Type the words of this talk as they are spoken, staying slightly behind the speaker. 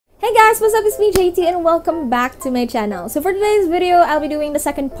Hey guys, what's up? It's me Jaytee and welcome back to my channel. So for today's video, I'll be doing the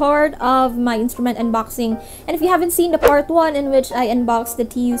second part of my instrument unboxing. And if you haven't seen the part 1 in which I unboxed the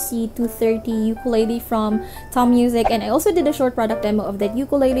TUC230 ukulele from PopuMusic, and I also did a short product demo of that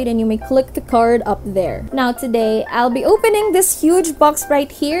ukulele, then you may click the card up there. Now today, I'll be opening this huge box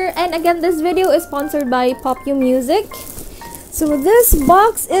right here. And again, this video is sponsored by PopuMusic. So this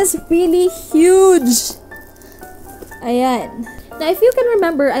box is really huge. Ayan. Now, if you can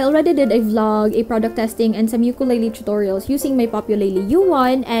remember, I already did a vlog, a product testing, and some ukulele tutorials using my Populele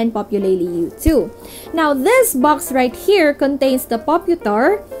U1 and Populele U2. Now, this box right here contains the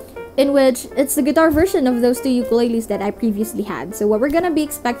Poputar, in which it's the guitar version of those two ukuleles that I previously had. So what we're gonna be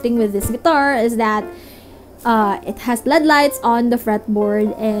expecting with this guitar is that it has LED lights on the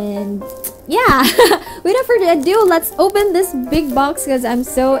fretboard, and yeah, without further ado, let's open this big box because I'm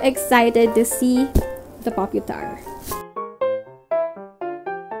so excited to see the Poputar.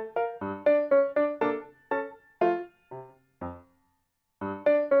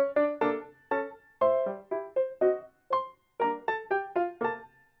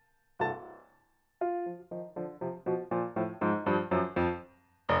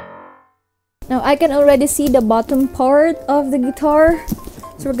 Now I can already see the bottom part of the guitar,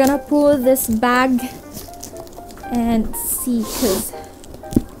 so we're gonna pull this bag and see, cause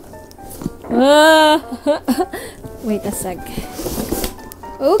wait a sec.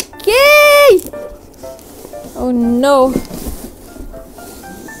 Okay. Oh no.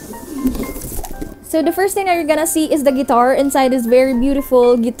 So the first thing that you're gonna see is the guitar inside this very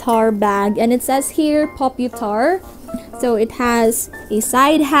beautiful guitar bag, and it says here Poputar. So it has a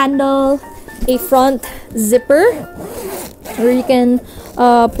side handle, a front zipper where you can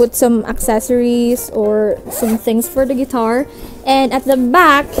put some accessories or some things for the guitar, and at the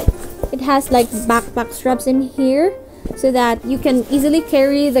back it has like backpack straps in here so that you can easily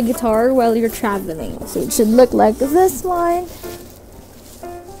carry the guitar while you're traveling. So it should look like this one.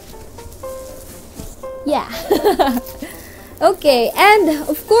 Yeah. Okay, and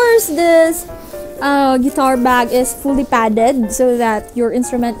of course this guitar bag is fully padded so that your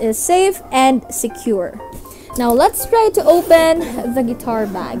instrument is safe and secure. Now let's try to open the guitar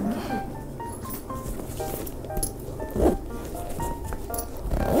bag.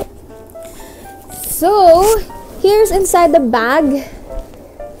 So here's inside the bag.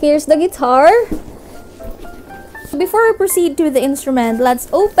 Here's the guitar. Before we proceed to the instrument,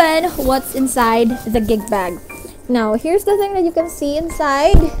 let's open what's inside the gig bag. Now, here's the thing that you can see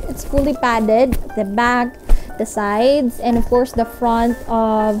inside. It's fully padded, the back, the sides, and of course the front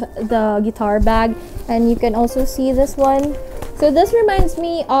of the guitar bag. And you can also see this one. So this reminds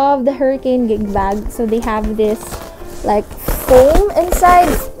me of the Hurricane gig bag. So they have this like foam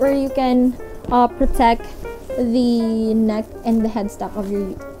inside where you can protect the neck and the headstock of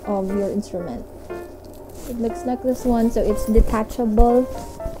your instrument. It looks like this one, so it's detachable.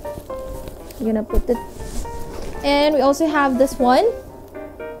 You're gonna put it. And we also have this one,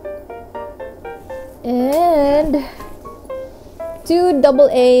 and 2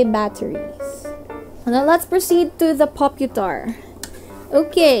 AA batteries. And now let's proceed to the Poputar.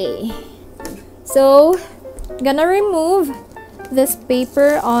 Okay, so I'm gonna remove this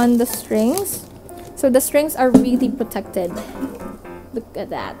paper on the strings. So the strings are really protected. Look at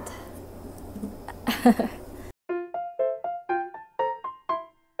that.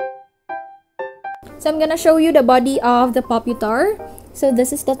 So I'm gonna show you the body of the Poputar. So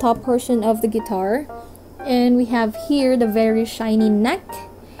this is the top portion of the guitar, and we have here the very shiny neck.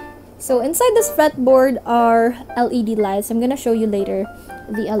 So inside this fretboard are LED lights. I'm gonna show you later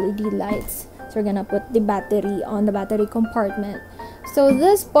the LED lights. So we're gonna put the battery on the battery compartment. So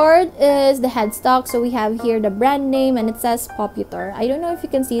this part is the headstock. So we have here the brand name, and it says Poputar. I don't know if you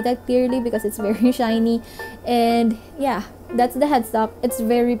can see that clearly because it's very shiny, and yeah, that's the headstock. It's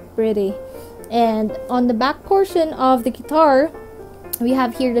very pretty. And on the back portion of the guitar, we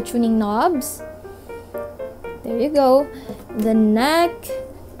have here the tuning knobs. There you go. The neck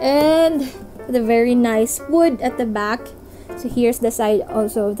and the very nice wood at the back. So here's the side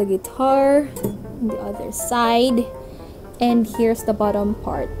also of the guitar, the other side, and here's the bottom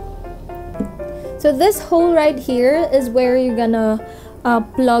part. So this hole right here is where you're gonna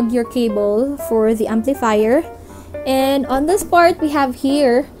plug your cable for the amplifier. And on this part, we have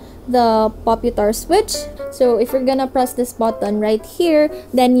here the Poputar switch. So if you're gonna press this button right here,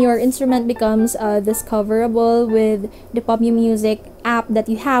 then your instrument becomes discoverable with the PopuMusic app that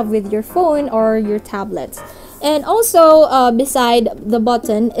you have with your phone or your tablets. And also beside the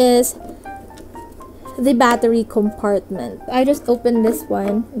button is the battery compartment. I just opened this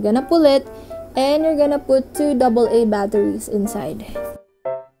one. You're gonna pull it, and you're gonna put 2 AA batteries inside.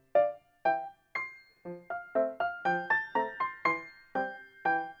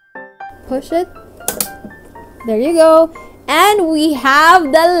 push it. There you go. And we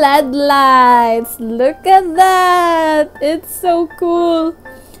have the LED lights. Look at that. It's so cool.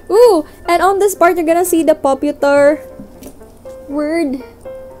 Ooh, and on this part, you're gonna see the Poputar word.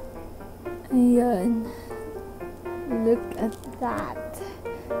 Ayan. Look at that.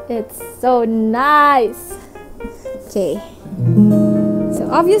 It's so nice. Okay.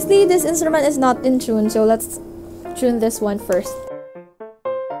 So obviously, this instrument is not in tune. So let's tune this one first.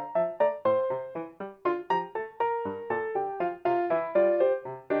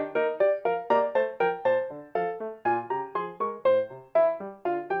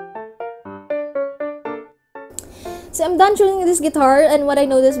 So I'm done tuning this guitar, and what I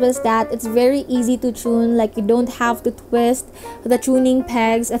noticed was that it's very easy to tune. Like, you don't have to twist the tuning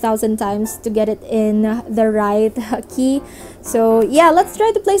pegs 1,000 times to get it in the right key. So yeah, let's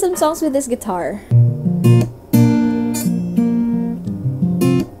try to play some songs with this guitar.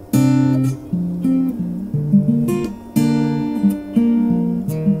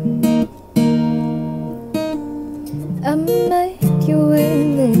 I met you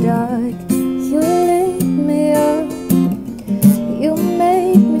in the dark, you lit me up. You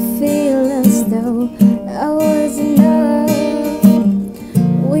made me feel as though I was enough.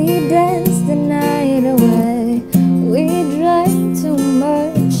 We danced the night away, we drank too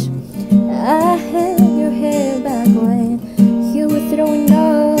much. I held your hair back when you were throwing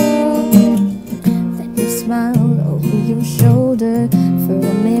up. Then you smiled over your shoulder. For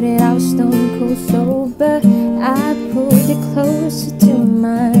a minute I was stone cold sober. I pulled you closer to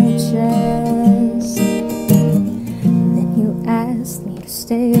my chest. Asked me to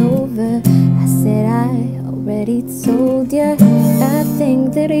stay over. I said I already told you. I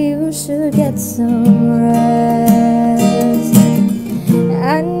think that you should get some rest.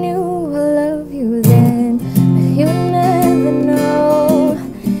 I knew I loved you then, but you never know.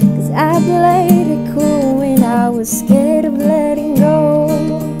 'Cause I played it cool when I was scared of letting go.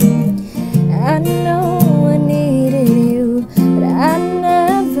 I know I needed you, but I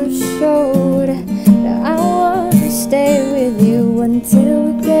never showed. I want to stay with you until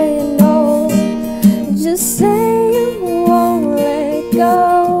we get old. Just say you won't let go.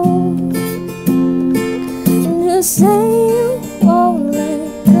 Just say you won't let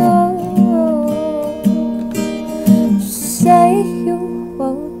go. Just say you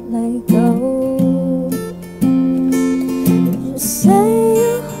won't let go. Just say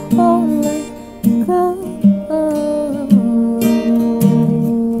you won't let go.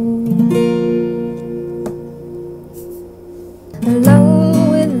 Alone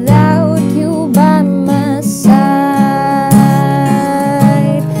without you by my side.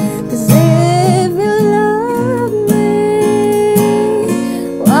 'Cause if you love me,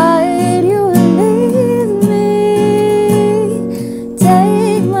 why'd you leave me?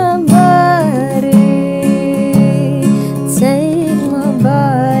 Take my body, take my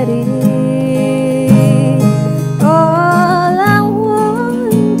body. All I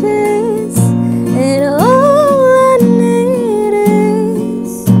want is, and all I need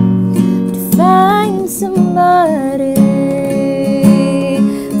is find somebody,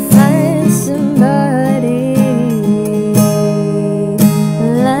 find somebody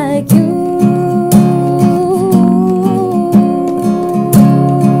like you.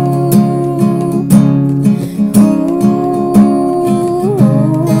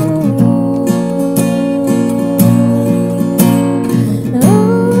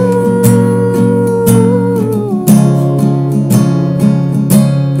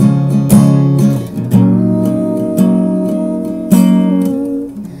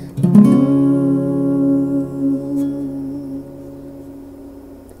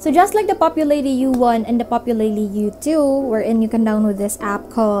 So just like the Populady U1 and the Populady U2, wherein you can download this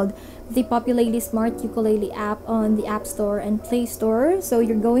app called the Populady Smart Ukulele app on the App Store and Play Store. So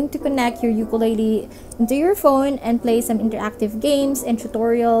you're going to connect your ukulele into your phone and play some interactive games and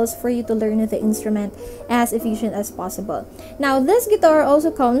tutorials for you to learn the instrument as efficient as possible. Now, this guitar also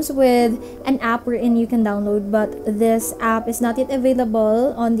comes with an app wherein you can download, but this app is not yet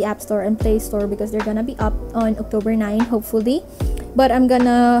available on the App Store and Play Store because they're gonna be up on October 9, hopefully. But I'm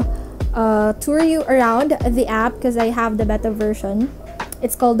gonna tour you around the app because I have the beta version.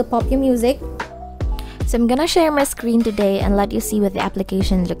 It's called the PopuMusic. So I'm gonna share my screen today and let you see what the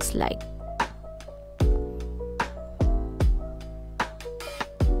application looks like.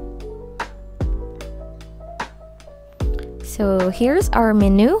 So here's our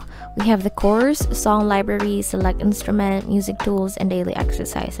menu. We have the course, song library, select instrument, music tools, and daily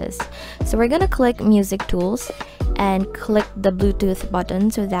exercises. So we're gonna click music tools and click the Bluetooth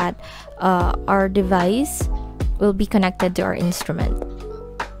button so that our device will be connected to our instrument.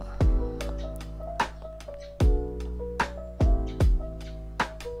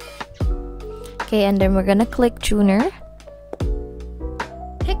 Okay, and then we're gonna click tuner.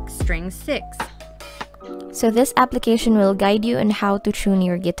 Pick string 6. So this application will guide you on how to tune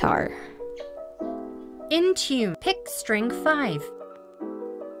your guitar. In tune, pick string 5.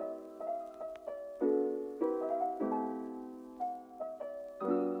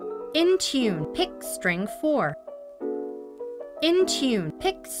 In tune, pick string 4. In tune,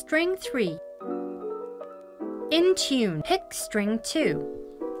 pick string 3. In tune, pick string 2.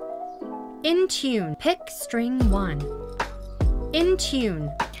 In tune, pick string 1. In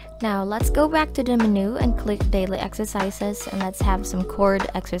tune. Now let's go back to the menu and click daily exercises, and let's have some chord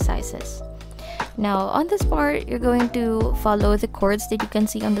exercises. Now on this part, you're going to follow the chords that you can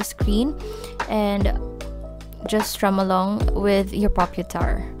see on the screen and just strum along with your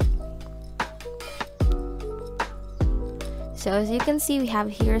Poputar. So as you can see, we have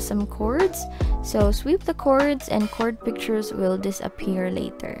here some chords. So sweep the chords and chord pictures will disappear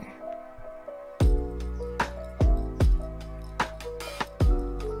later.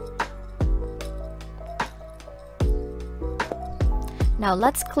 Now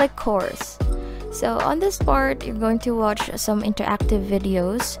let's click chorus. So on this part, you're going to watch some interactive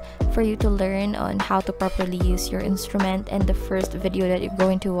videos for you to learn on how to properly use your instrument, and the first video that you're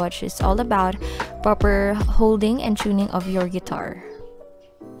going to watch is all about proper holding and tuning of your guitar.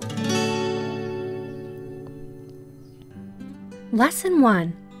 Lesson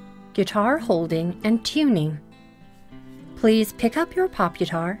 1. Guitar holding and tuning. Please pick up your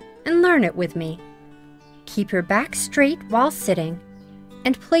Poputar and learn it with me. Keep your back straight while sitting,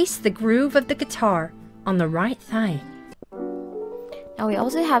 and place the groove of the guitar on the right thigh. Now we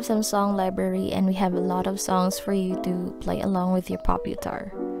also have some song library, and we have a lot of songs for you to play along with your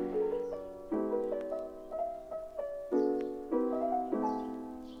Poputar.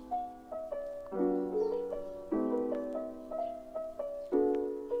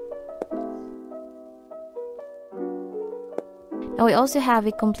 Now we also have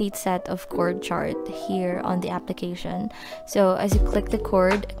a complete set of chord chart here on the application. So as you click the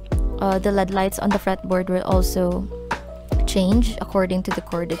chord, the LED lights on the fretboard will also change according to the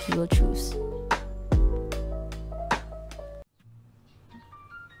chord that you will choose.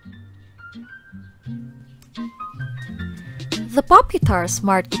 The Poputar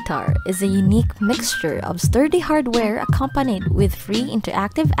Smart Guitar is a unique mixture of sturdy hardware accompanied with free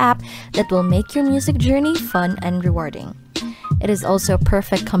interactive app that will make your music journey fun and rewarding. It is also a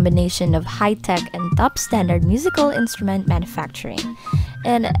perfect combination of high-tech and top-standard musical instrument manufacturing.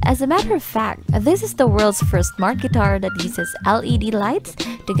 And as a matter of fact, this is the world's first smart guitar that uses LED lights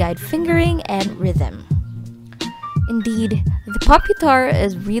to guide fingering and rhythm. Indeed, the Poputar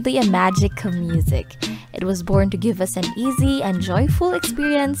is really a magic of music. It was born to give us an easy and joyful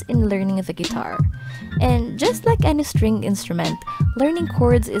experience in learning the guitar. And just like any stringed instrument, learning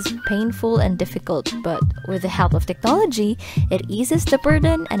chords is painful and difficult, but with the help of technology, it eases the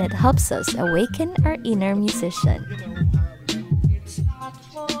burden and it helps us awaken our inner musician.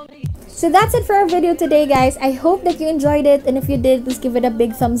 So that's it for our video today, guys. I hope that you enjoyed it, and if you did, please give it a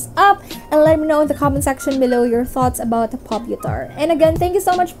big thumbs up and let me know in the comment section below your thoughts about the Poputar. And again, thank you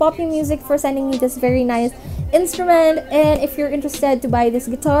so much PopuMusic for sending me this very nice instrument. And if you're interested to buy this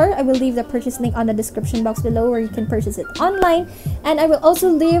guitar, I will leave the purchase link on the description box below where you can purchase it online, and I will also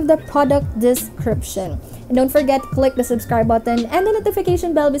leave the product description. And don't forget to click the subscribe button and the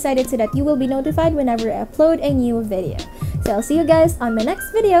notification bell beside it so that you will be notified whenever I upload a new video. So I'll see you guys on my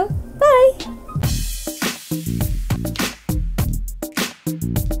next video. Bye!